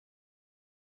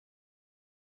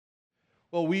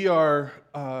Well, we are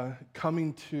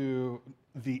coming to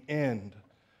the end.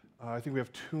 I think we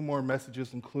have two more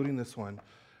messages, including this one,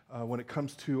 when it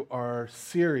comes to our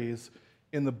series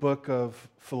in the book of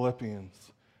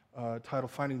Philippians, titled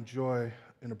Finding Joy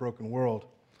in a Broken World.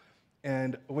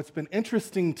 And what's been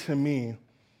interesting to me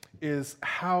is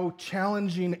how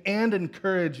challenging and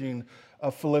encouraging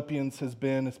Philippians has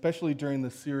been, especially during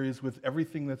the series with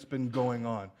everything that's been going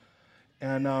on.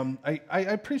 And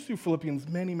I preached through Philippians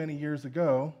many, many years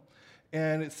ago,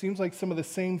 and it seems like some of the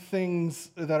same things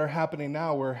that are happening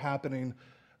now were happening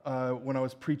when I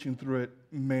was preaching through it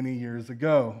many years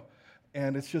ago.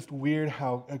 And it's just weird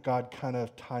how God kind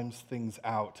of times things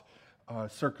out,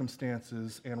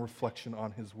 circumstances and reflection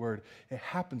on His Word. It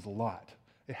happens a lot.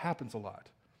 It happens a lot.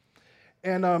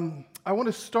 And I want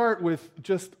to start with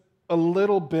just a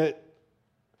little bit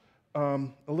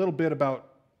about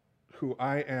who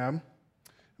I am.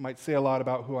 Might say a lot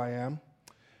about who I am,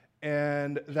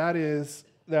 and that is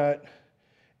that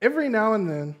every now and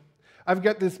then I've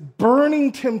got this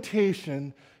burning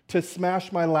temptation to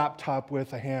smash my laptop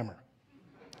with a hammer.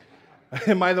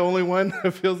 Am I the only one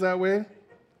that feels that way?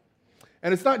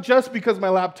 And it's not just because my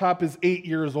laptop is 8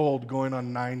 years old going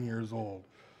on 9 years old,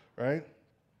 right?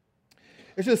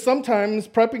 It's just sometimes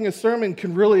prepping a sermon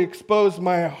can really expose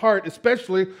my heart,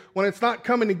 especially when it's not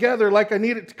coming together like I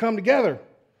need it to come together.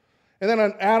 And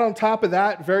then add on top of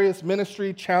that various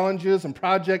ministry challenges and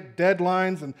project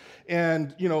deadlines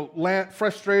and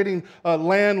frustrating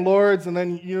landlords. And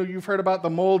then, you've heard about the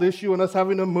mold issue and us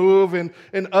having to move and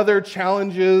other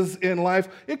challenges in life.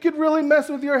 It could really mess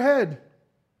with your head.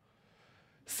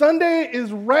 Sunday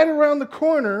is right around the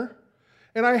corner,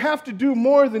 and I have to do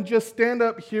more than just stand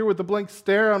up here with a blank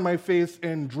stare on my face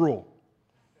and drool.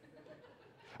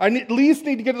 I at least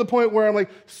need to get to the point where I'm like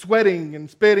sweating and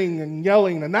spitting and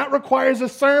yelling, and that requires a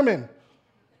sermon.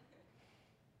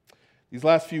 These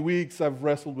last few weeks, I've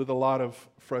wrestled with a lot of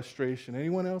frustration.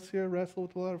 Anyone else here wrestled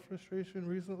with a lot of frustration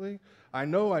recently? I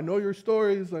know your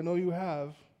stories. I know you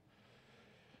have.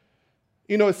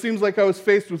 It seems like I was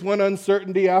faced with one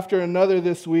uncertainty after another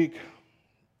this week.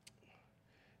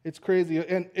 It's crazy.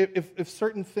 And if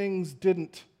certain things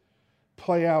didn't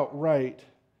play out right,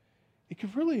 it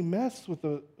could really mess with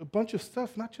a bunch of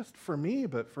stuff, not just for me,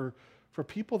 but for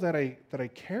people that I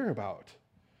care about.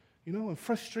 And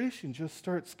frustration just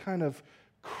starts kind of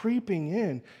creeping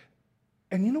in.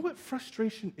 And you know what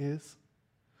frustration is?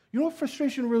 You know what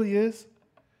frustration really is?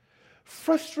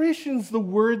 Frustration's the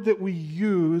word that we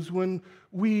use when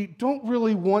we don't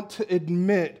really want to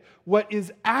admit what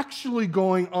is actually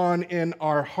going on in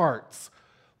our hearts,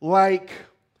 like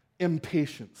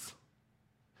impatience.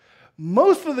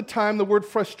 Most of the time, the word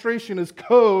frustration is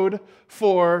code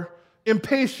for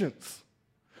impatience.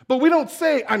 But we don't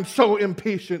say, I'm so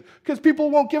impatient, because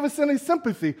people won't give us any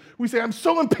sympathy. We say, I'm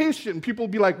so impatient, and people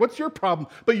will be like, what's your problem?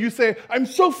 But you say, I'm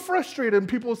so frustrated, and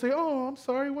people will say, oh, I'm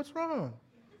sorry, what's wrong?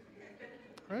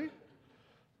 Right?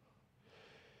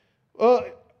 Well,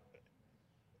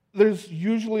 there's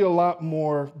usually a lot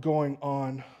more going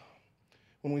on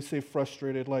when we say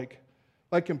frustrated, like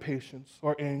impatience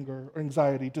or anger or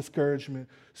anxiety, discouragement.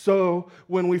 So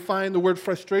when we find the word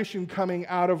frustration coming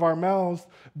out of our mouths,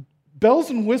 bells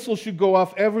and whistles should go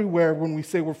off everywhere when we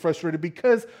say we're frustrated,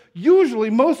 because usually,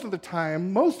 most of the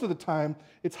time,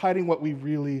 it's hiding what we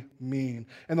really mean.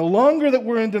 And the longer that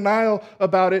we're in denial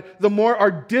about it, the more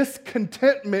our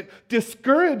discontentment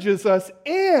discourages us,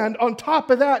 and on top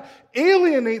of that,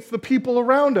 alienates the people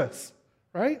around us,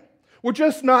 right? We're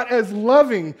just not as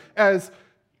loving as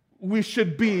we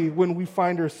should be when we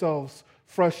find ourselves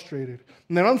frustrated.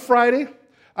 And then on Friday,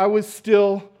 I was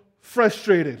still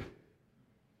frustrated.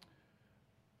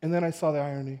 And then I saw the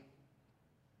irony.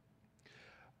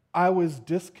 I was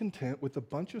discontent with a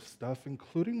bunch of stuff,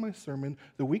 including my sermon.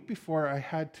 The week before, I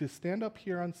had to stand up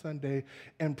here on Sunday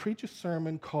and preach a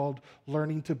sermon called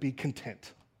Learning to Be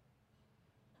Content.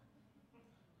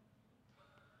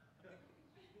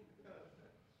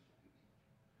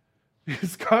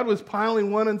 Because God was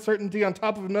piling one uncertainty on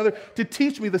top of another to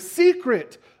teach me the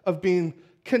secret of being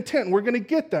content. We're going to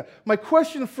get that. My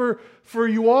question for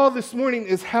you all this morning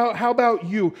is, how about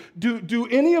you? Do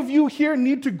any of you here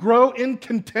need to grow in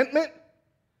contentment?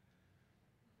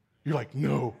 You're like,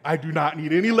 no, I do not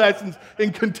need any lessons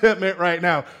in contentment right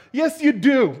now. Yes, you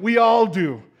do. We all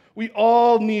do. We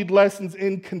all need lessons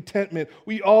in contentment.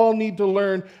 We all need to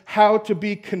learn how to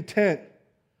be content.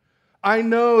 I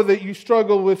know that you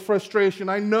struggle with frustration.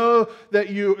 I know that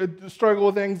you struggle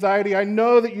with anxiety. I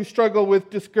know that you struggle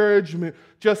with discouragement,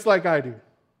 just like I do.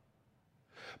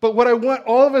 But what I want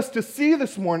all of us to see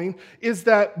this morning is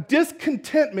that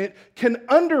discontentment can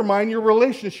undermine your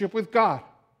relationship with God.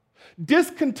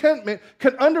 Discontentment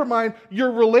can undermine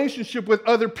your relationship with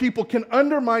other people, can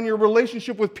undermine your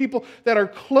relationship with people that are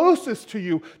closest to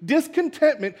you.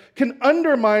 Discontentment can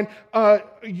undermine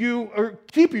you or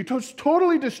keep you,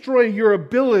 totally destroy your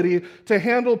ability to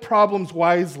handle problems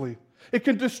wisely. It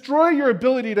can destroy your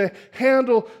ability to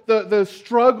handle the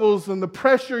struggles and the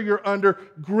pressure you're under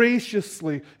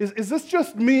graciously. Is this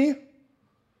just me?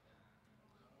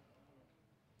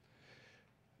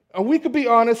 And we could be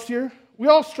honest here. We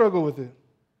all struggle with it.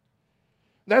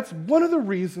 That's one of the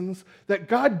reasons that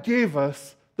God gave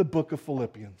us the book of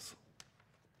Philippians.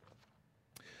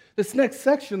 This next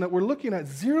section that we're looking at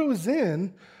zeroes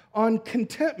in on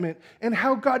contentment and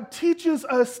how God teaches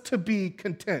us to be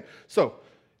content. So,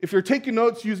 if you're taking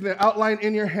notes using the outline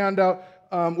in your handout,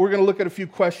 we're going to look at a few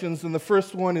questions, and the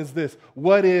first one is this: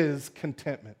 what is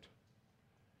contentment?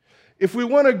 If we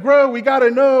want to grow, we got to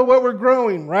know what we're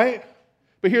growing, right?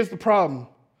 But here's the problem.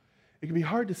 It can be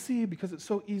hard to see because it's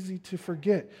so easy to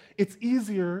forget. It's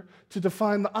easier to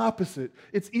define the opposite.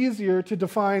 It's easier to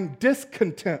define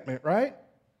discontentment, right?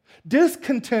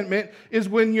 Discontentment is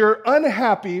when you're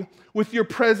unhappy with your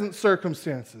present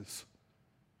circumstances.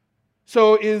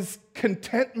 So is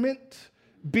contentment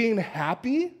being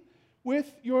happy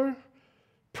with your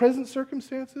present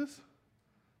circumstances?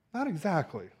 Not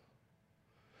exactly.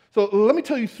 So let me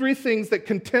tell you 3 things that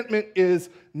contentment is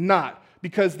not,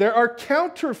 because there are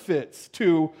counterfeits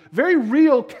to, very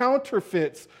real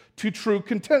counterfeits to true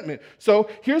contentment. So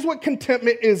here's what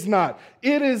contentment is not.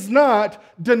 It is not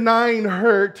denying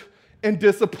hurt and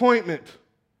disappointment,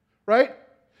 right?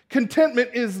 Contentment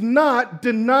is not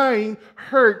denying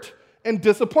hurt and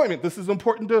disappointment. This is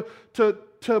important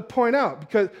to point out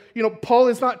because, Paul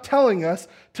is not telling us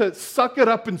to suck it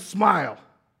up and smile.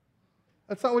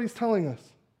 That's not what he's telling us.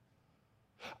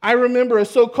 I remember a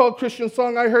so-called Christian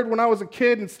song I heard when I was a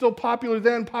kid, and still popular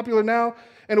then, popular now,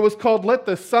 and it was called Let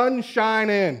the Sun Shine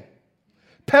In.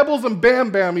 Pebbles and Bam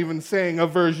Bam even sang a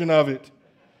version of it.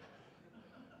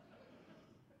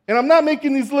 And I'm not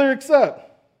making these lyrics up.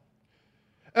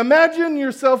 Imagine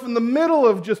yourself in the middle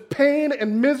of just pain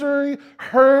and misery,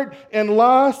 hurt and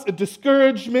loss, and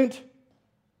discouragement.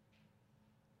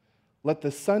 Let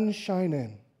the sun shine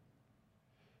in.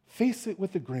 Face it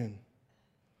with a grin.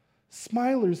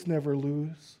 Smilers never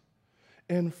lose,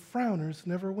 and frowners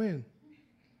never win.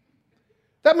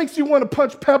 That makes you want to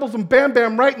punch Pebbles and Bam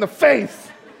Bam right in the face.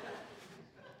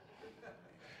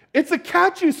 It's a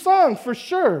catchy song for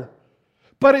sure,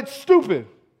 but it's stupid.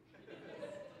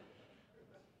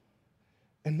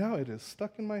 And now it is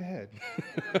stuck in my head.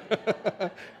 I'm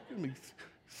going to be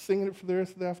singing it for the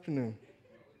rest of the afternoon.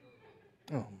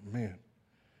 Oh, man.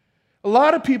 A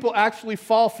lot of people actually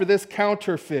fall for this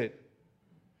counterfeit.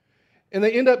 And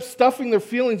they end up stuffing their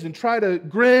feelings and try to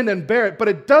grin and bear it. But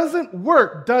it doesn't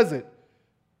work, does it?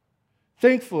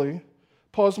 Thankfully,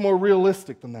 Paul's more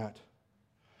realistic than that.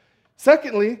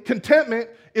 Secondly, contentment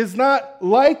is not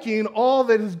liking all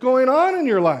that is going on in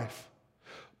your life.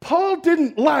 Paul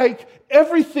didn't like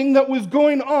everything that was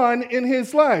going on in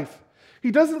his life.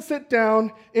 He doesn't sit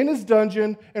down in his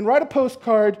dungeon and write a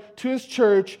postcard to his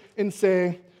church and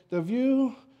say, "The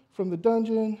view from the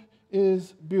dungeon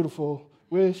is beautiful.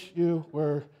 Wish you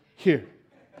were here."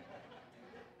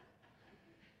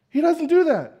 He doesn't do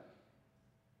that.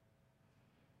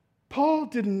 Paul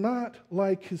did not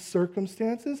like his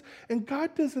circumstances, and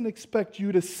God doesn't expect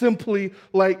you to simply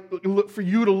for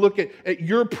you to look at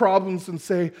your problems and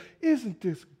say, "Isn't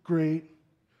this great?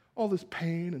 All this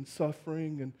pain and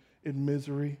suffering and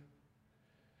misery."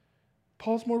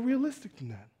 Paul's more realistic than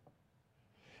that.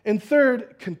 And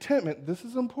third, contentment. This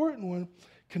is an important one.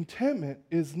 Contentment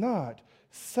is not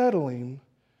settling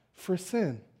for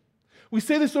sin. We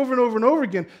say this over and over and over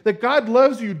again, that God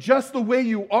loves you just the way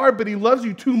you are, but he loves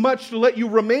you too much to let you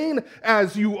remain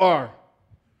as you are.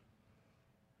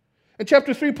 In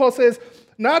chapter 3, Paul says,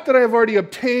 "Not that I have already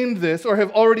obtained this or have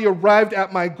already arrived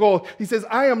at my goal." He says,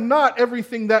 "I am not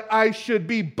everything that I should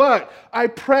be, but I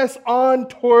press on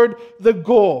toward the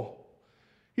goal."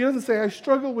 He doesn't say, "I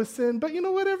struggle with sin, but you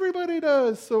know what? Everybody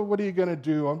does, so what are you going to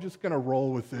do? I'm just going to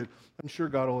roll with it. I'm sure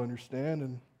God will understand,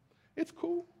 and it's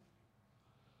cool.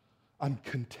 I'm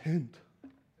content."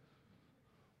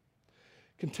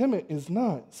 Contentment is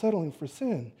not settling for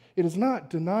sin. It is not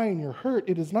denying your hurt.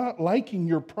 It is not liking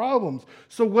your problems.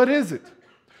 So what is it?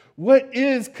 What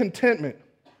is contentment?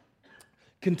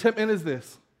 Contentment is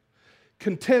this.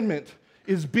 Contentment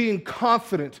is being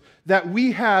confident that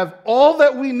we have all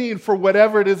that we need for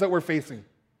whatever it is that we're facing.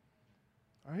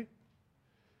 All right?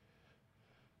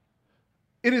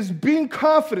 It is being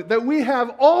confident that we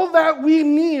have all that we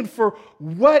need for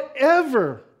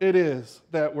whatever it is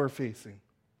that we're facing.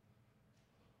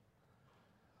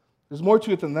 There's more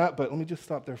to it than that, but let me just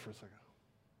stop there for a second.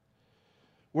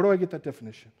 Where do I get that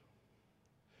definition?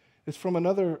 It's from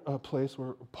another place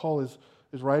where Paul is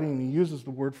writing, and he uses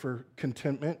the word for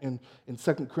contentment in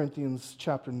 2 Corinthians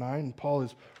chapter 9. And Paul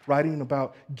is writing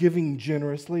about giving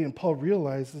generously, and Paul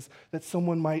realizes that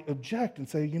someone might object and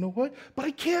say, you know what, but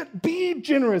I can't be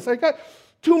generous. I got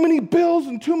too many bills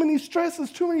and too many stresses,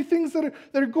 too many things that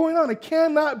are going on. I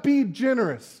cannot be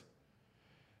generous.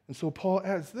 And so Paul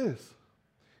adds this.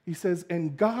 He says,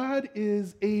 and God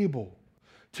is able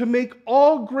to make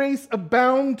all grace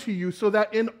abound to you so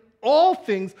that in all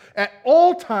things, at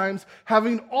all times,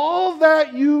 having all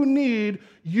that you need,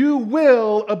 you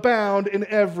will abound in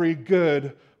every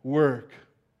good work.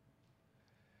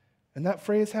 And that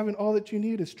phrase, having all that you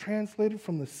need, is translated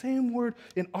from the same word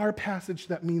in our passage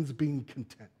that means being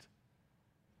content.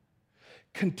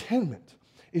 Contentment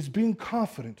is being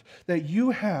confident that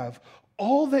you have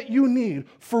all that you need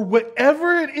for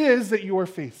whatever it is that you are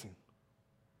facing.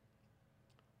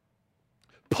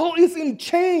 Paul is in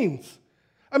chains.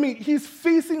 I mean, he's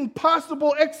facing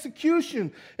possible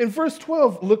execution. In verse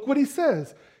 12, look what he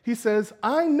says. He says,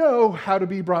 I know how to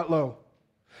be brought low,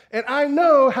 and I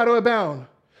know how to abound,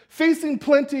 facing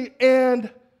plenty and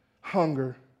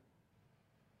hunger.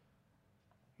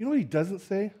 You know what he doesn't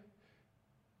say?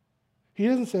 He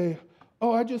doesn't say,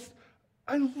 oh,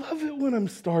 I love it when I'm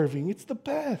starving. It's the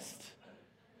best.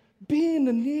 Being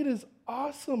in need is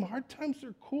awesome. Hard times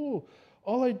are cool.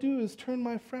 All I do is turn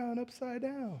my frown upside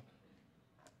down.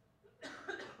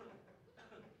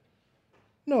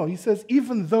 No, he says,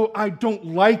 even though I don't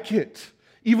like it,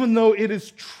 even though it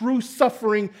is true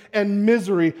suffering and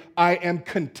misery, I am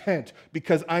content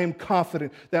because I am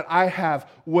confident that I have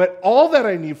all that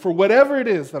I need for whatever it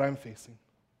is that I'm facing.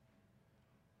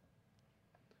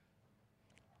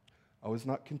 I was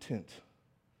not content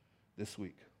this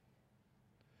week.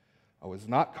 I was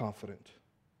not confident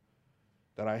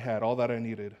that I had all that I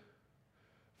needed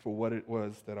for what it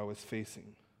was that I was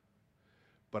facing.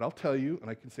 But I'll tell you,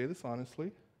 and I can say this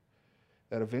honestly,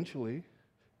 that eventually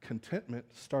contentment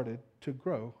started to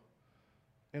grow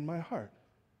in my heart.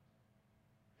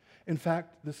 In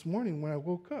fact, this morning when I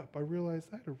woke up, I realized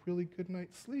I had a really good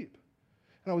night's sleep.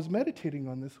 And I was meditating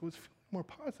on this, I was feeling more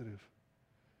positive.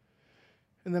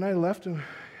 And then I left to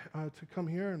come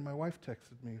here, and my wife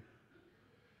texted me.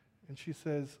 And she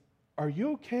says, are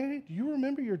you okay? Do you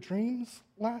remember your dreams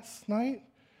last night?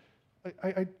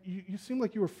 You seemed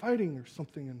like you were fighting or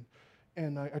something,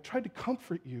 and I tried to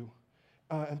comfort you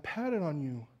and patted on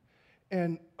you.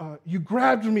 And you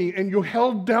grabbed me, and you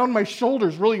held down my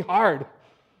shoulders really hard.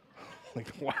 Like,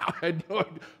 wow, I had no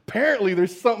idea. Apparently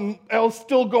there's something else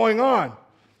still going on.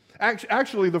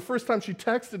 Actually, the first time she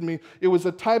texted me, it was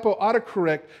a typo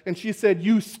autocorrect, and she said,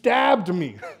 you stabbed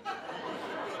me.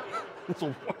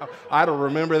 So, wow, I don't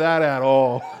remember that at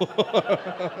all.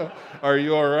 Are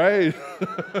you all right?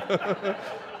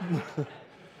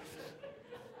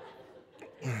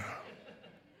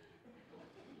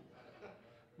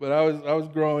 But I was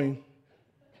growing.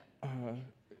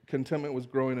 Contentment was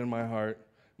growing in my heart.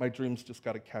 My dreams just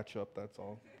got to catch up, that's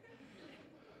all.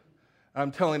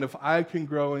 I'm telling you, if I can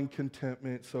grow in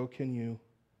contentment, so can you.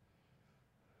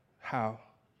 How?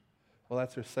 Well,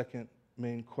 that's our second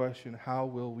main question. How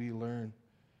will we learn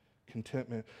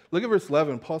contentment? Look at verse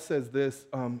 11. Paul says this.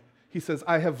 He says,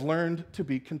 I have learned to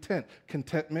be content.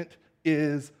 Contentment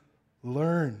is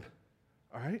learned.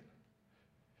 All right?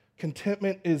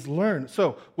 Contentment is learned.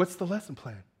 So, what's the lesson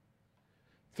plan?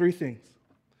 3 things.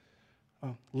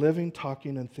 Living,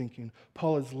 talking, and thinking.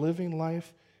 Paul is living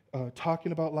life,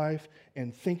 talking about life,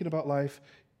 and thinking about life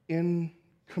in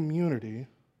community.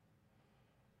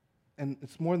 And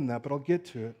it's more than that, but I'll get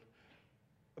to it.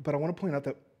 But I want to point out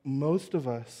that most of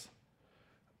us,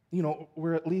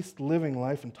 we're at least living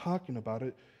life and talking about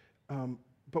it,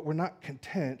 but we're not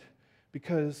content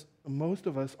because most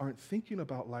of us aren't thinking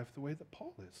about life the way that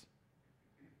Paul is.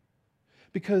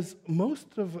 Because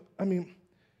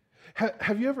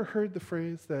have you ever heard the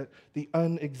phrase that the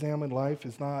unexamined life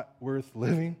is not worth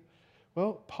living?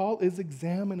 Well, Paul is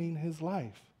examining his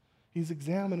life. He's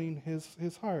examining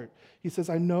his heart. He says,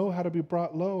 I know how to be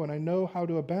brought low, and I know how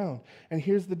to abound. And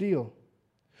here's the deal.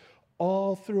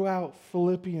 All throughout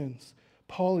Philippians,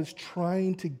 Paul is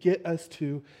trying to get us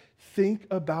to think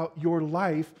about your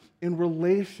life in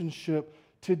relationship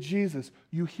to Jesus.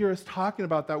 You hear us talking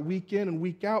about that week in and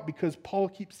week out because Paul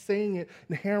keeps saying it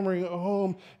and hammering it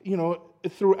home,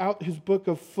 throughout his book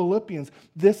of Philippians.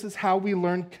 This is how we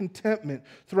learn contentment.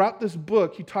 Throughout this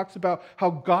book, he talks about how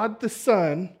God the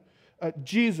Son,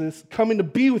 Jesus, coming to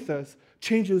be with us,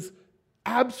 changes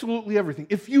absolutely everything.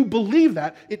 If you believe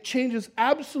that, it changes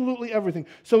absolutely everything.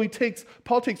 So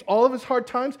Paul takes all of his hard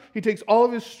times, he takes all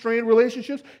of his strained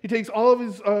relationships, he takes all of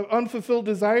his unfulfilled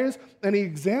desires, and he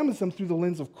examines them through the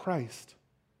lens of Christ.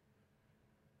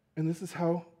 And this is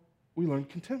how we learn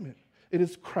contentment. It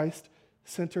is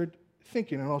Christ-centered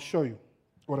thinking, and I'll show you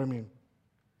what I mean.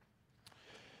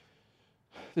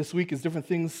 This week, as different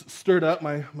things stirred up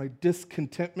my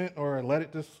discontentment, or I let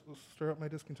it stir up my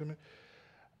discontentment,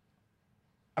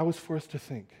 I was forced to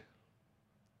think.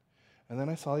 And then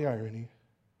I saw the irony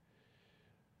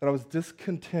that I was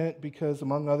discontent because,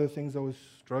 among other things, I was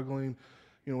struggling,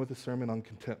 with a sermon on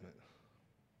contentment.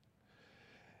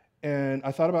 And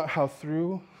I thought about how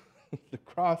through the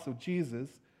cross of Jesus,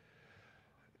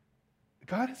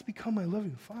 God has become my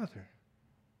loving Father.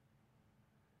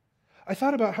 I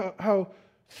thought about how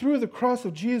through the cross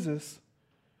of Jesus,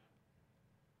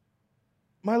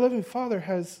 my loving Father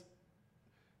has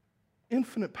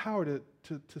infinite power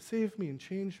to save me and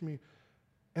change me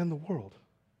and the world.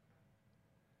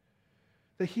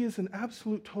 That he is in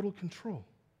absolute total control.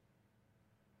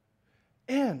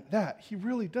 And that he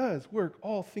really does work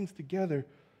all things together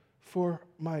for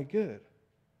my good.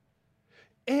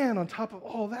 And on top of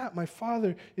all that, my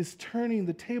Father is turning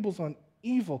the tables on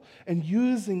evil and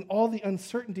using all the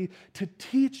uncertainty to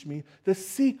teach me the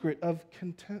secret of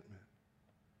contentment.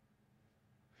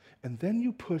 And then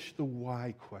you push the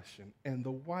why question, and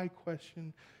the why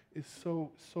question is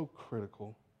so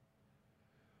critical.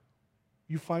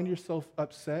 You find yourself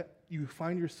upset, you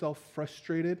find yourself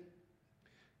frustrated.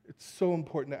 It's so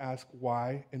important to ask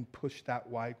why and push that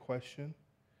why question.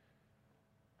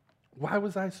 Why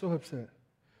was I so upset?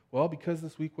 Well, because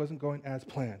this week wasn't going as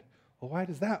planned. Well, why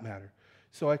does that matter?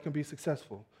 So I can be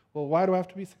successful. Well, why do I have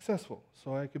to be successful?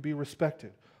 So I could be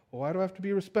respected. Well, why do I have to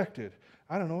be respected?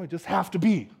 I don't know, I just have to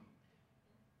be.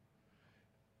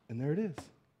 And there it is.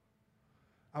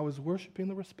 I was worshiping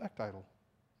the respect idol.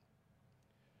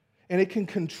 And it can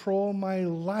control my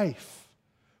life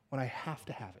when I have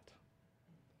to have it.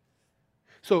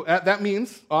 So that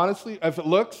means, honestly,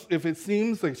 if it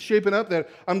seems like shaping up that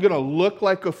I'm going to look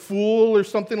like a fool or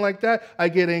something like that, I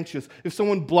get anxious. If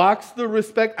someone blocks the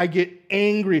respect, I get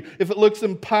angry. If it looks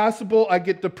impossible, I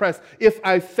get depressed. If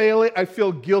I fail it, I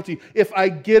feel guilty. If I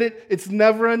get it, it's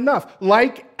never enough.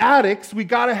 Like addicts, we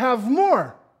got to have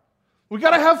more. We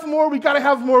got to have more, we got to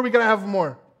have more, we got to have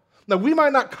more. Now, we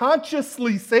might not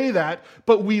consciously say that,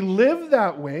 but we live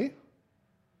that way.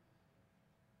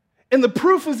 And the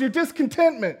proof is your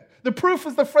discontentment. The proof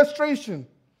is the frustration.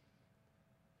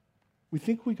 We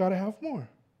think we got to have more.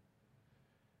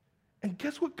 And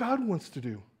guess what God wants to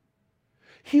do?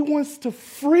 He wants to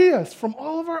free us from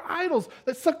all of our idols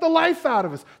that suck the life out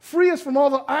of us. Free us from all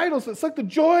the idols that suck the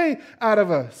joy out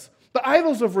of us. The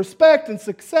idols of respect and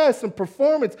success and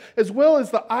performance, as well as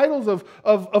the idols of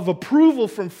approval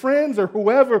from friends or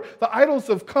whoever, the idols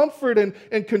of comfort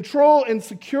and control and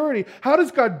security. How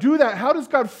does God do that? How does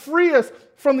God free us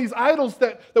from these idols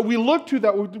that we look to,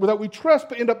 that we trust,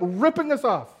 but end up ripping us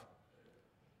off?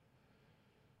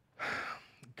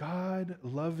 God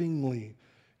lovingly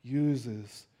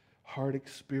uses hard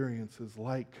experiences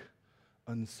like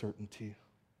uncertainty,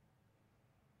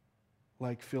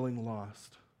 like feeling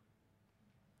lost,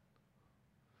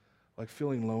 like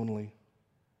feeling lonely,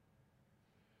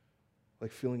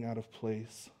 like feeling out of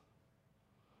place,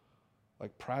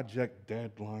 like project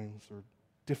deadlines or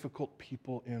difficult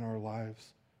people in our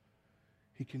lives.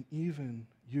 He can even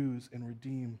use and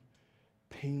redeem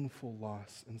painful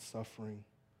loss and suffering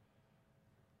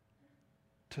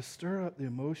to stir up the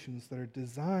emotions that are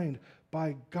designed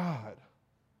by God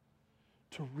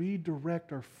to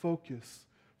redirect our focus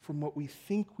from what we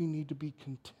think we need to be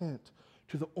content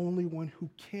to the only one who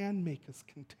can make us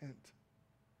content,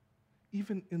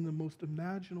 even in the most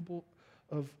imaginable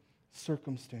of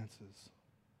circumstances.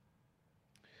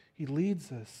 He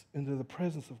leads us into the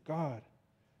presence of God.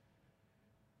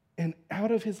 And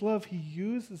out of his love, he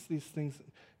uses these things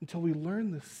until we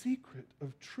learn the secret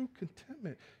of true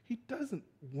contentment. He doesn't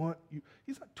want you,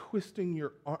 he's not twisting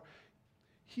your arm.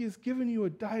 He has given you a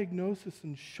diagnosis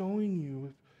and showing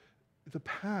you the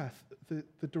path,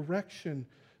 the direction,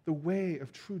 the way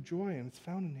of true joy, and it's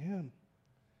found in him.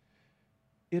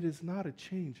 It is not a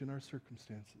change in our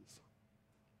circumstances,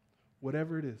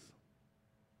 whatever it is.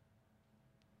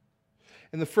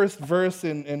 In the first verse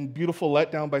in Beautiful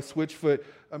Letdown by Switchfoot,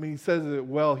 he says it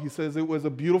well. He says, it was a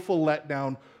beautiful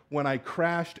letdown when I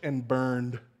crashed and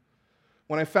burned,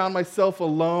 when I found myself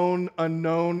alone,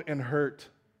 unknown, and hurt.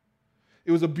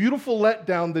 It was a beautiful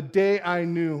letdown the day I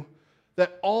knew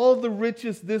that all the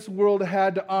riches this world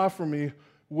had to offer me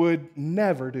would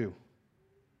never do.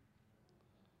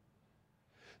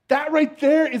 That right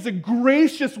there is a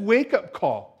gracious wake-up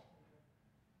call.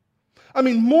 I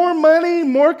mean, more money,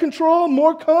 more control,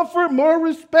 more comfort, more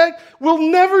respect will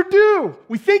never do.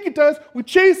 We think it does, we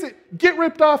chase it, get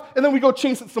ripped off, and then we go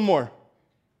chase it some more.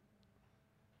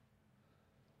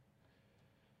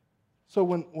 So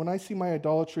when I see my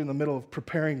idolatry in the middle of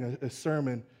preparing a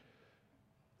sermon,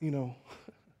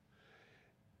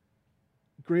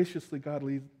 graciously God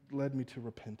led me to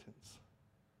repentance.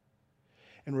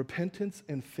 And repentance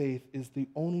and faith is the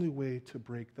only way to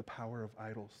break the power of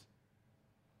idols.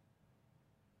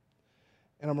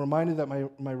 And I'm reminded that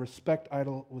my respect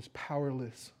idol was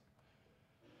powerless.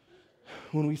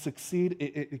 When we succeed,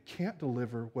 it can't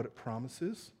deliver what it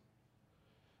promises.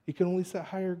 It can only set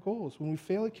higher goals. When we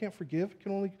fail, it can't forgive. It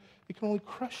can only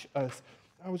crush us.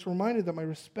 I was reminded that my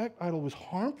respect idol was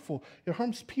harmful. It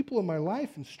harms people in my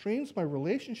life and strains my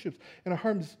relationships. And it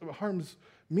harms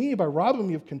me by robbing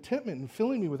me of contentment and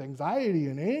filling me with anxiety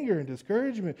and anger and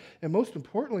discouragement. And most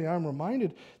importantly, I'm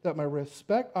reminded that my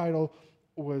respect idol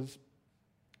was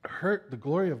hurt the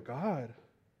glory of God.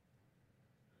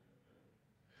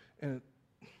 And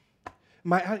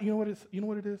you know what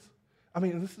it is? I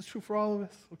mean, this is true for all of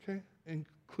us, okay?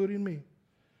 Including me.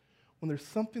 When there's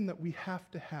something that we have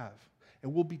to have,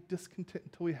 and we'll be discontent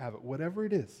until we have it, whatever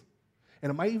it is.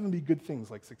 And it might even be good things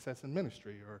like success in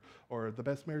ministry or the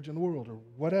best marriage in the world or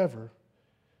whatever.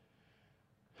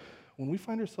 When we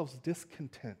find ourselves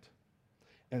discontent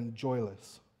and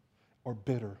joyless or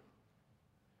bitter,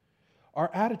 our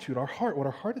attitude, our heart, what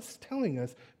our heart is telling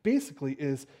us basically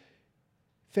is,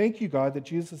 thank you, God, that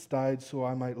Jesus died so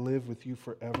I might live with you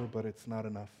forever, but it's not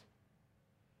enough.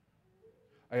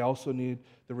 I also need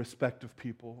the respect of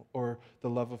people or the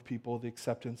love of people, the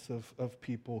acceptance of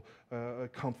people,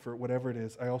 comfort, whatever it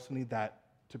is. I also need that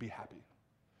to be happy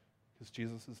because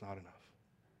Jesus is not enough.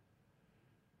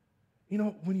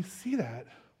 When you see that,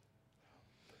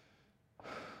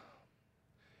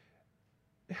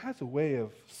 it has a way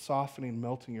of softening,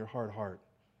 melting your hard heart.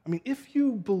 I mean, if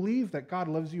you believe that God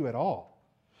loves you at all,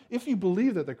 if you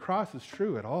believe that the cross is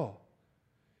true at all,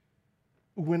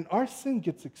 when our sin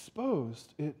gets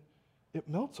exposed, it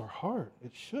melts our heart.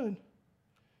 It should.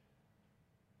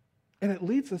 And it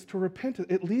leads us to repentance.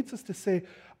 It leads us to say,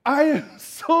 I am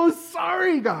so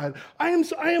sorry, God. I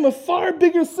am a far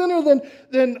bigger sinner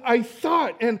than I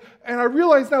thought. And I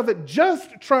realize now that just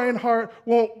trying hard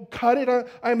won't cut it.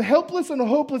 I'm helpless and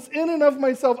hopeless in and of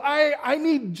myself. I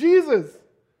need Jesus.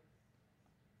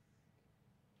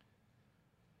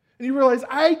 And you realize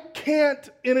I can't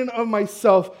in and of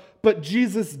myself, but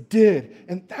Jesus did.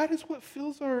 And that is what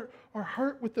fills our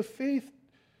heart with the faith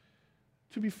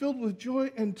to be filled with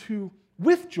joy and to,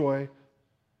 with joy,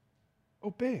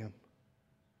 obey Him.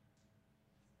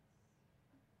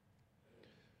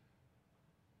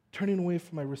 Turning away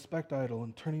from my respect idol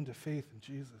and turning to faith in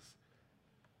Jesus.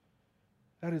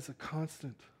 That is a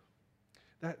constant.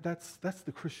 That's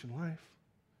the Christian life.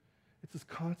 It's this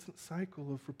constant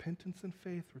cycle of repentance and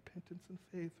faith, repentance and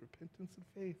faith, repentance and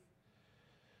faith.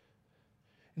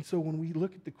 And so when we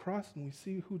look at the cross and we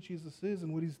see who Jesus is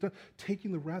and what He's done,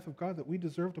 taking the wrath of God that we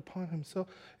deserved upon Himself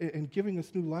and giving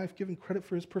us new life, giving credit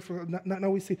for His perfect life, now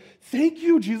we say, thank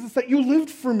you, Jesus, that you lived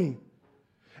for me.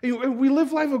 And we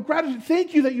live life of gratitude.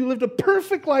 Thank you that you lived a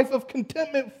perfect life of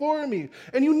contentment for me.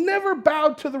 And you never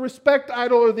bowed to the respect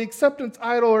idol or the acceptance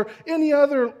idol or any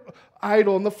other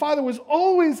idol. And the Father was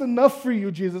always enough for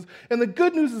you, Jesus. And the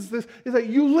good news is that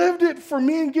you lived it for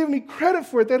me and give me credit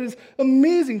for it. That is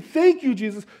amazing. Thank you,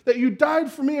 Jesus, that you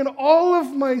died for me in all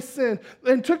of my sin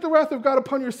and took the wrath of God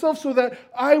upon yourself so that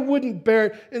I wouldn't bear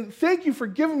it. And thank you for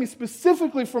giving me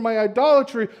specifically for my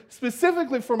idolatry,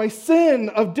 specifically for my sin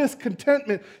of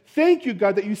discontentment. Thank you,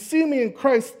 God, that you see me in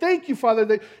Christ. Thank you, Father,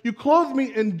 that you clothe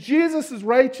me in Jesus'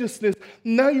 righteousness.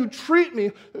 Now you treat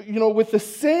me, with the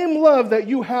same love that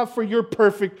you have for your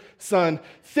perfect Son.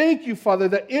 Thank you, Father,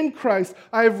 that in Christ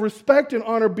I have respect and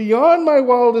honor beyond my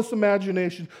wildest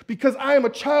imagination because I am a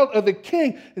child of the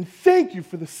King. And thank you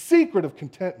for the secret of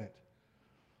contentment.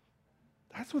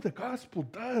 That's what the gospel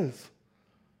does.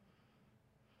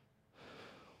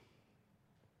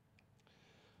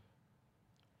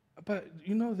 But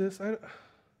you know this,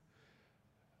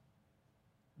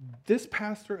 this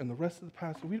pastor and the rest of the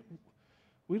pastor,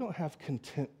 we don't have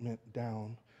contentment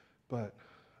down, but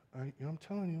I'm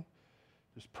telling you,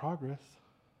 there's progress.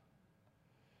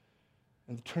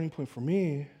 And the turning point for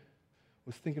me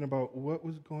was thinking about what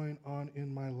was going on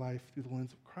in my life through the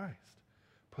lens of Christ,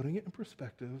 putting it in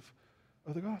perspective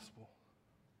of the gospel.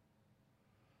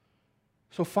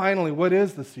 So finally, what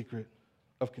is the secret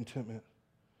of contentment?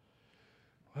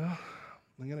 Well,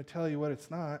 I'm going to tell you what it's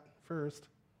not first.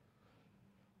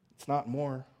 It's not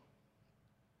more.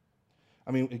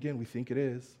 I mean, again, we think it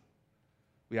is.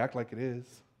 We act like it is.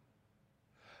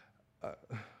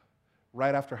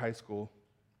 Right after high school,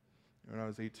 when I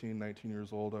was 18, 19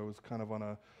 years old, I was kind of on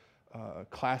a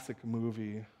classic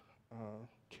movie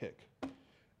kick,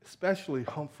 especially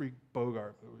Humphrey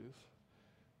Bogart movies.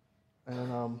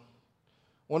 And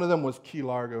one of them was Key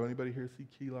Largo. Anybody here see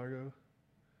Key Largo?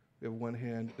 We have one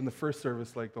hand. In the first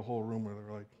service, like the whole room were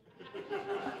like...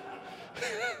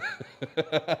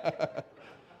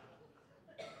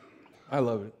 I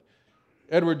love it.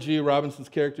 Edward G. Robinson's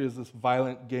character is this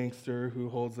violent gangster who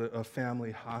holds a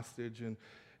family hostage, and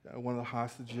one of the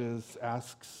hostages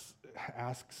asks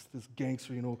this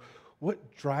gangster,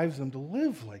 what drives him to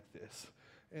live like this?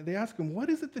 And they ask him, what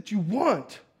is it that you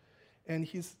want? And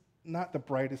he's not the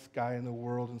brightest guy in the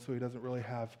world, and so he doesn't really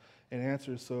have an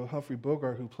answer. So Humphrey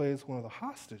Bogart, who plays one of the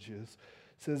hostages,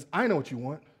 says, I know what you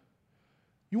want.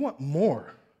 You want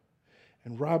more.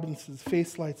 And Robinson's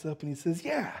face lights up, and he says,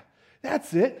 yeah,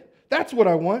 that's it. That's what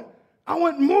I want. I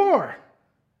want more.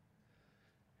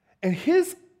 And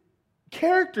his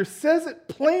character says it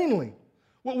plainly,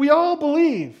 what we all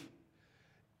believe,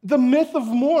 the myth of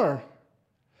more.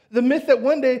 The myth that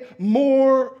one day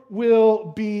more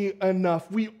will be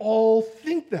enough. We all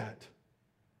think that.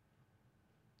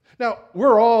 Now,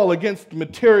 we're all against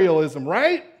materialism,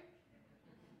 right?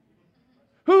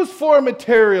 Who's for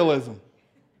materialism?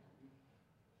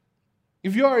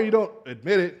 If you are, you don't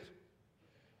admit it.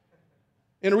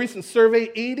 In a recent survey,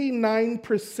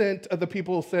 89% of the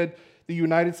people said the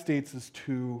United States is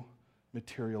too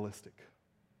materialistic.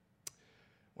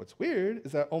 What's weird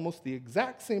is that almost the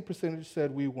exact same percentage said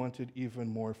we wanted even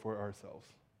more for ourselves.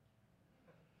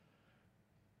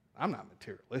 I'm not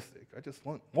materialistic. I just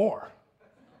want more.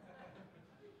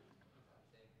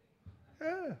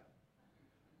 Yeah.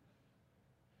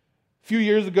 A few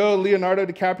years ago, Leonardo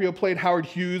DiCaprio played Howard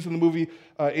Hughes in the movie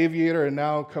Aviator, and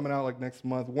now coming out like next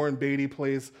month, Warren Beatty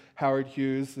plays Howard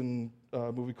Hughes in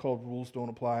a movie called Rules Don't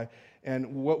Apply.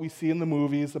 And what we see in the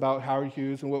movies about Howard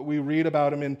Hughes and what we read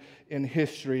about him in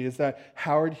history is that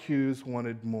Howard Hughes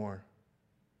wanted more.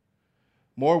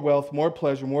 More wealth, more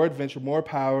pleasure, more adventure, more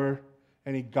power,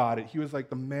 and he got it. He was like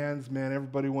the man's man.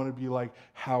 Everybody wanted to be like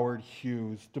Howard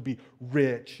Hughes, to be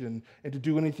rich and to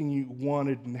do anything you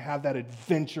wanted and have that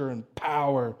adventure and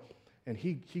power. And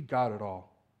he got it all.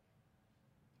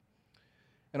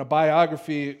 In a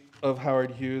biography of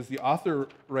Howard Hughes, the author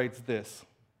writes this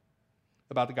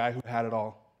about the guy who had it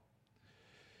all.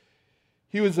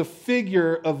 He was a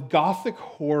figure of Gothic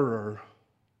horror,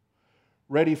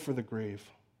 ready for the grave.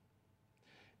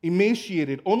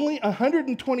 Emaciated, only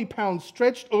 120 pounds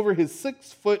stretched over his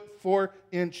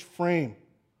 6'4" frame.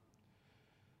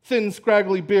 Thin,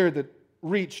 scraggly beard that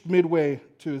reached midway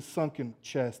to his sunken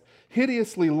chest.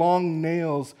 Hideously long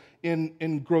nails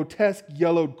in grotesque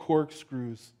yellowed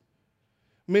corkscrews.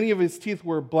 Many of his teeth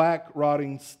were black,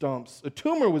 rotting stumps. A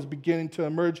tumor was beginning to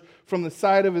emerge from the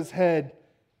side of his head.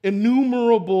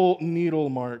 Innumerable needle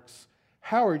marks.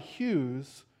 Howard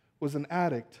Hughes was an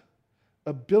addict,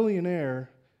 a billionaire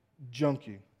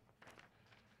junkie.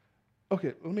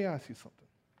 Okay, let me ask you something.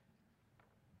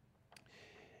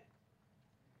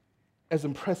 As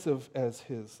impressive as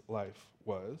his life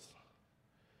was,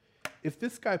 if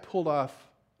this guy pulled off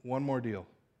one more deal,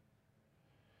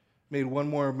 made one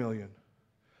more million,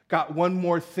 got one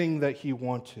more thing that he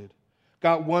wanted,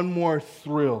 got one more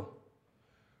thrill,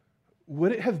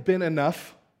 would it have been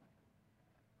enough?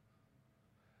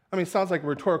 I mean, it sounds like a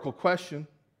rhetorical question,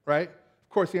 right? Of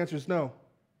course, the answer is no.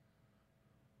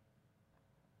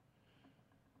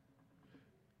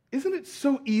 Isn't it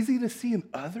so easy to see in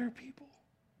other people?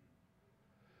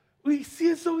 We see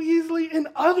it so easily in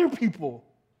other people,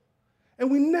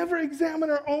 and we never examine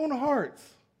our own hearts.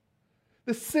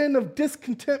 The sin of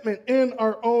discontentment in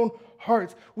our own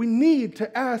hearts. We need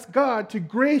to ask God to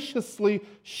graciously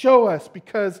show us,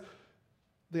 because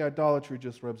the idolatry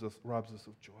just robs us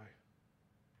of joy.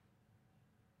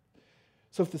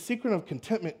 So if the secret of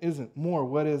contentment isn't more,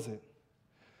 what is it?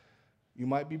 You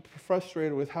might be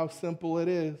frustrated with how simple it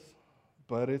is,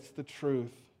 but it's the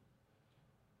truth.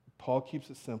 Paul keeps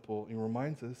it simple. He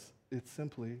reminds us it's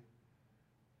simply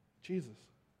Jesus.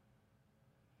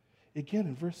 Again,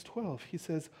 in verse 12, he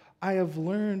says, I have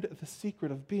learned the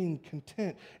secret of being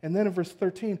content. And then in verse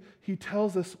 13, he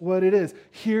tells us what it is.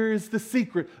 Here is the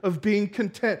secret of being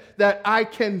content, that I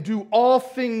can do all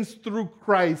things through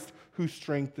Christ who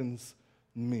strengthens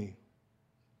me.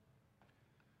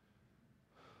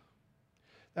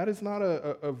 That is not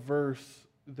a verse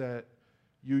that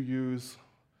you use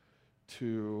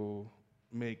to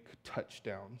make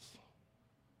touchdowns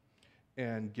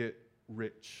and get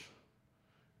rich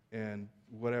and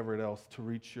whatever else to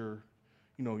reach your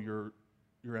your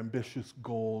ambitious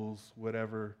goals,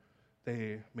 whatever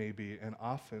they may be. And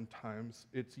oftentimes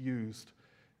it's used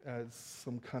as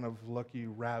some kind of lucky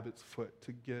rabbit's foot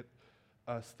to get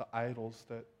us the idols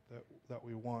that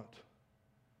we want.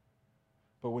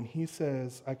 But when he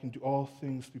says, I can do all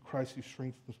things through Christ who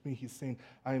strengthens me, he's saying,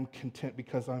 I am content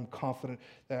because I'm confident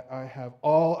that I have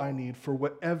all I need for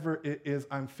whatever it is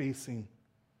I'm facing,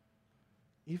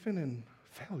 even in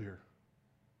failure.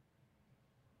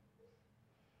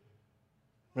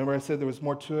 Remember I said there was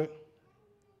more to it?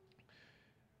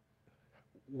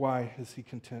 Why is he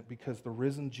content? Because the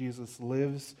risen Jesus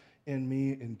lives in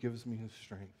me and gives me his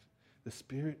strength. The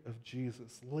Spirit of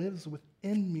Jesus lives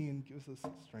within me and gives us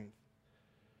his strength.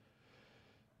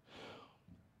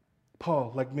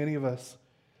 Paul, like many of us,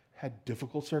 had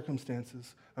difficult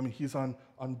circumstances. I mean, he's on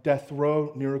death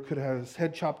row. Nero could have his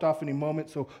head chopped off any moment,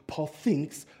 so Paul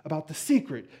thinks about the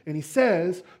secret. And he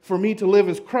says, for me to live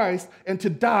is Christ, and to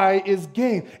die is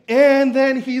gain. And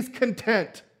then he's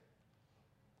content.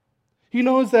 He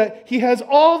knows that he has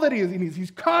all that he needs.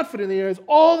 He's confident that he has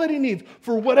all that he needs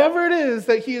for whatever it is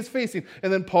that he is facing.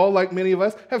 And then Paul, like many of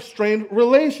us, have strained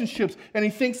relationships. And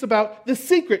he thinks about the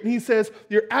secret. And he says,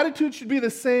 your attitude should be the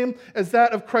same as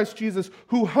that of Christ Jesus,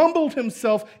 who humbled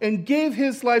himself and gave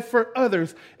his life for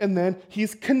others. And then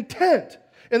he's content.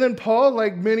 And then Paul,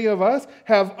 like many of us,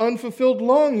 have unfulfilled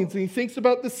longings. And he thinks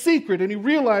about the secret. And he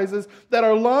realizes that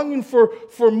our longing for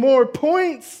more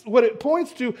points, what it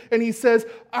points to. And he says,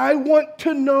 I want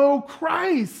to know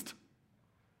Christ.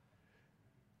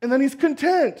 And then he's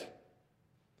content.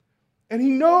 And he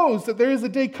knows that there is a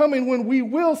day coming when we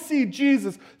will see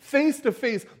Jesus face to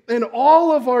face. And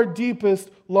all of our deepest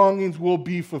longings will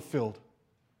be fulfilled.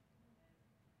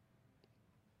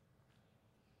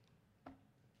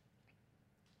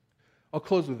 I'll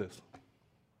close with this.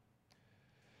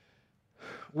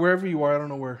 Wherever you are, I don't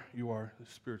know where you are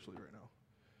spiritually right now,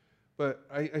 but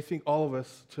I think all of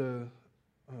us, to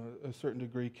a certain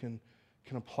degree, can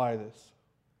apply this.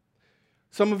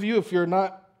 Some of you, if you're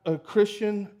not a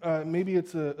Christian, maybe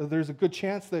there's a good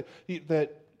chance that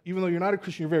even though you're not a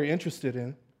Christian, you're very interested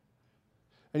in,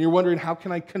 and you're wondering, how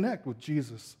can I connect with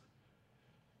Jesus?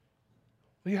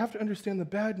 Well, you have to understand the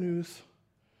bad news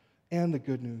and the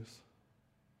good news.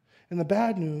 And the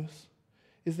bad news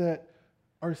is that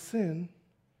our sin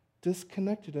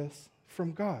disconnected us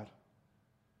from God.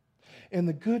 And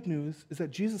the good news is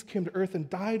that Jesus came to earth and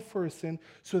died for our sin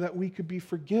so that we could be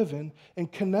forgiven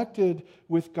and connected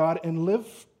with God and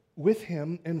live with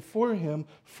him and for him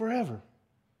forever.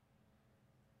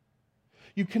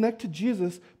 You connect to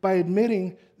Jesus by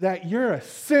admitting that you're a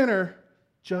sinner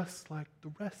just like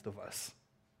the rest of us.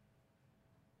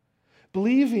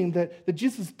 Believing that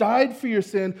Jesus died for your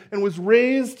sin and was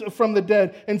raised from the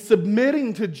dead, and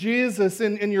submitting to Jesus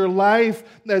in your life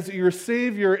as your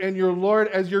Savior and your Lord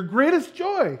as your greatest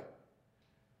joy.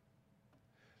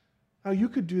 Now, you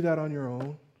could do that on your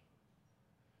own,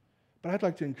 but I'd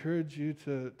like to encourage you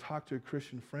to talk to a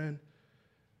Christian friend,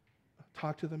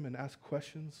 talk to them and ask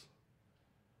questions.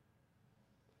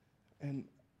 And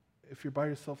if you're by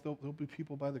yourself, there'll be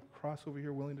people by the cross over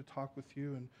here willing to talk with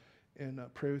you and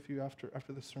pray with you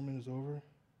after the sermon is over.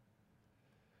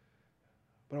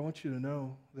 But I want you to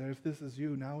know that if this is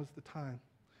you, now is the time.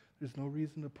 There's no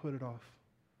reason to put it off.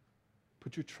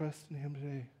 Put your trust in him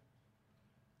today.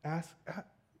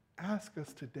 Ask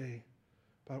us today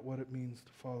about what it means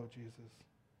to follow Jesus.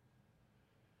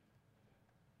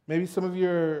 Maybe some of you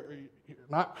are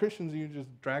not Christians and you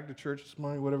just dragged to church this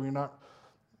morning, whatever.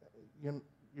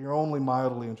 You're only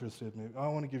mildly interested. Maybe I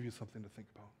want to give you something to think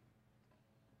about.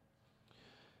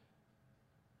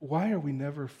 Why are we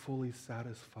never fully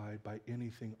satisfied by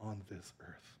anything on this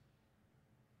earth?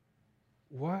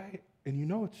 Why? And you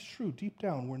know it's true. Deep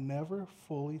down, we're never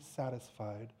fully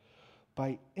satisfied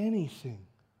by anything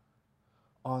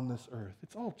on this earth.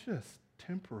 It's all just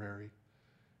temporary.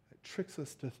 It tricks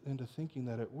us into thinking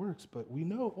that it works, but we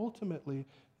know ultimately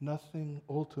nothing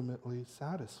ultimately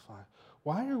satisfies.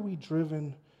 Why are we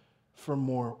driven for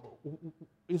more?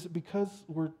 Is it because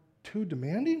we're too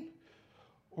demanding?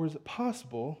 Or is it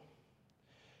possible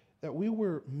that we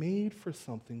were made for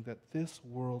something that this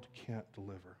world can't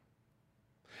deliver?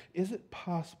 Is it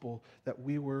possible that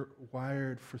we were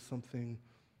wired for something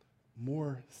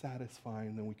more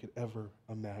satisfying than we could ever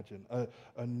imagine?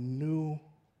 A new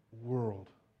world,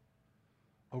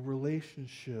 a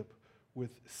relationship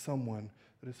with someone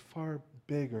that is far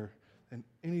bigger than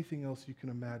anything else you can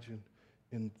imagine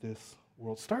in this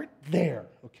world. Start there,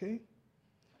 okay?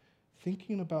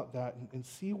 Thinking about that and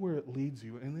see where it leads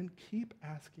you, and then keep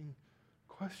asking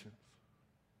questions.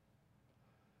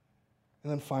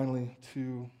 And then finally,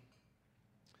 to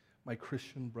my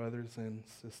Christian brothers and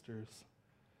sisters,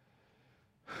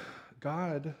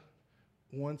 God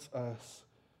wants us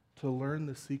to learn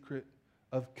the secret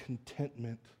of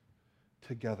contentment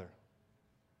together.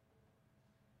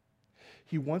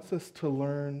 He wants us to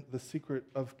learn the secret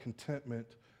of contentment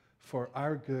for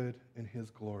our good and His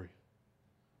glory.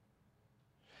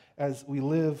 As we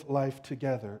live life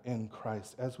together in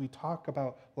Christ, as we talk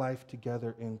about life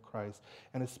together in Christ,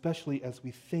 and especially as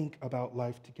we think about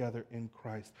life together in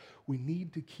Christ, we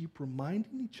need to keep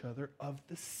reminding each other of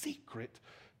the secret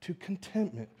to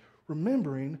contentment,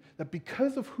 remembering that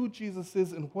because of who Jesus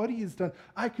is and what He has done,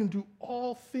 I can do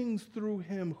all things through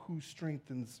Him who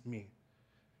strengthens me.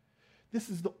 This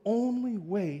is the only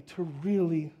way to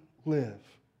really live.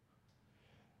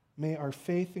 May our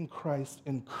faith in Christ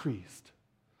increase.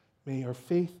 May our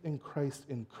faith in Christ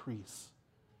increase.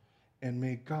 And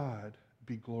may God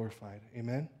be glorified.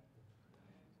 Amen?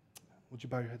 Would you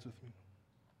bow your heads with me?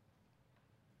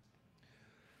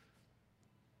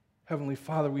 Heavenly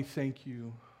Father, we thank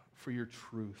you for your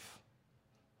truth.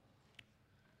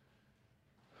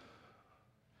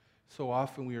 So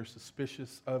often we are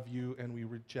suspicious of you and we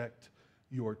reject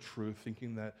your truth,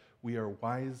 thinking that we are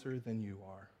wiser than you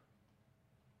are.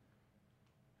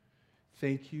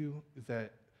 Thank you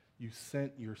that you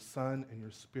sent your Son and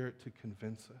your Spirit to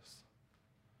convince us,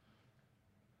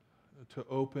 to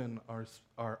open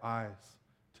our eyes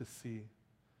to see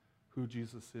who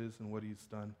Jesus is and what He's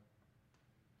done.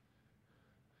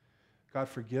 God,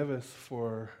 forgive us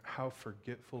for how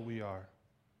forgetful we are.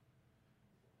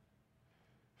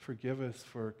 Forgive us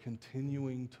for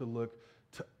continuing to look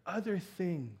to other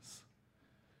things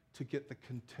to get the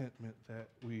contentment that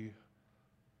we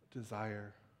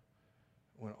desire,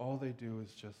 when all they do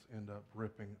is just end up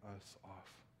ripping us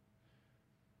off.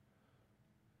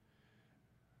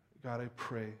 God, I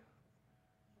pray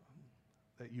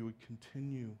that you would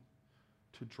continue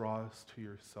to draw us to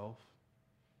yourself,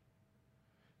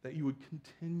 that you would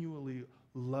continually,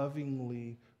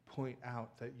 lovingly point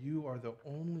out that you are the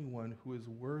only one who is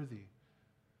worthy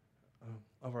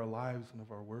of our lives and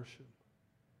of our worship.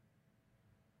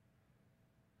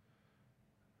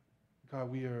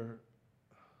 God, we are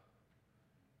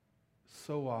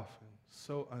so often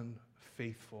so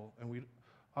unfaithful, and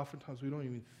oftentimes we don't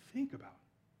even think about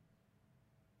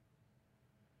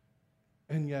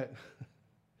it. And yet,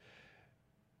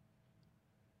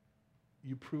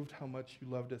 you proved how much you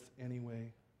loved us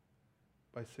anyway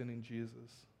by sending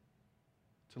Jesus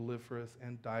to live for us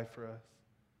and die for us,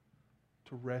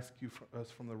 to rescue us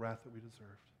from the wrath that we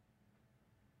deserved.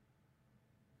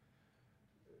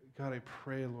 God, I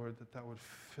pray, Lord, that would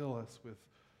fill us with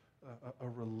a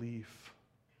relief.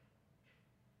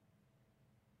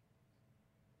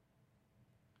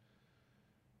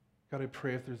 God, I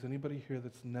pray if there's anybody here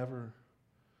that's never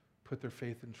put their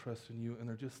faith and trust in you and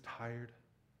they're just tired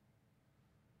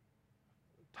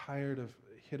of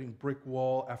hitting brick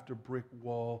wall after brick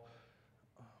wall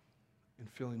and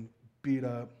feeling beat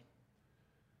up,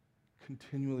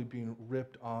 continually being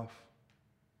ripped off,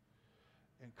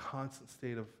 in constant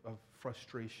state of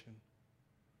frustration.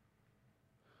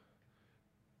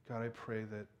 God, I pray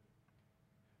that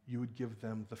you would give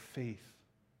them the faith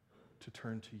to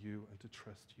turn to you and to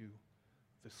trust you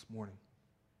this morning.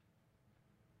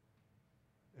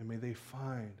 And may they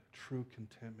find true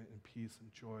contentment and peace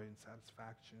and joy and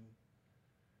satisfaction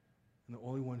in the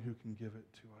only one who can give it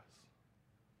to us.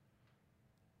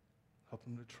 Help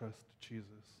them to trust Jesus.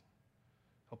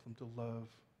 Help them to love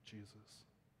Jesus.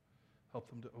 Help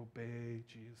them to obey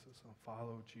Jesus and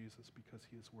follow Jesus because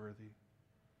he is worthy.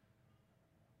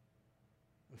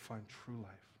 And find true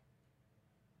life.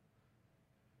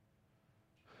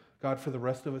 God, for the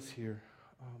rest of us here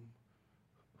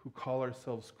who call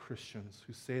ourselves Christians,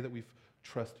 who say that we've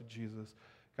trusted Jesus,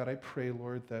 God, I pray,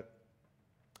 Lord, that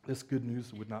this good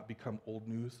news would not become old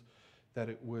news, that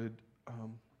it would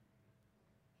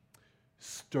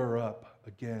stir up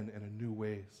again in a new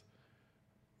ways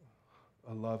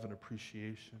a love and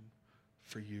appreciation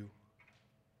for you.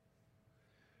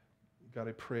 God,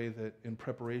 I pray that in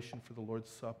preparation for the Lord's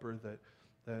Supper,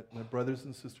 that my brothers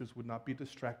and sisters would not be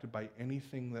distracted by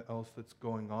anything else that's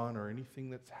going on or anything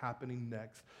that's happening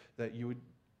next, that you would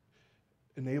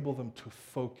enable them to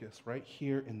focus right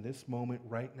here in this moment,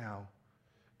 right now,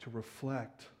 to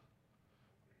reflect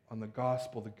on the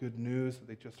gospel, the good news that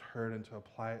they just heard, and to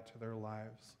apply it to their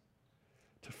lives,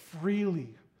 to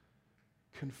freely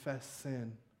confess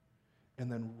sin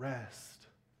and then rest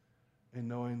in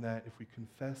knowing that if we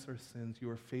confess our sins, you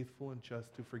are faithful and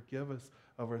just to forgive us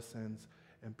of our sins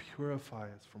and purify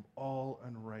us from all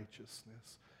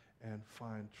unrighteousness and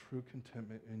find true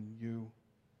contentment in you.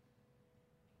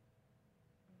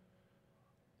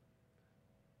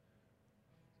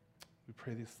 We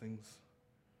pray these things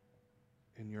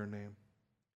in your name.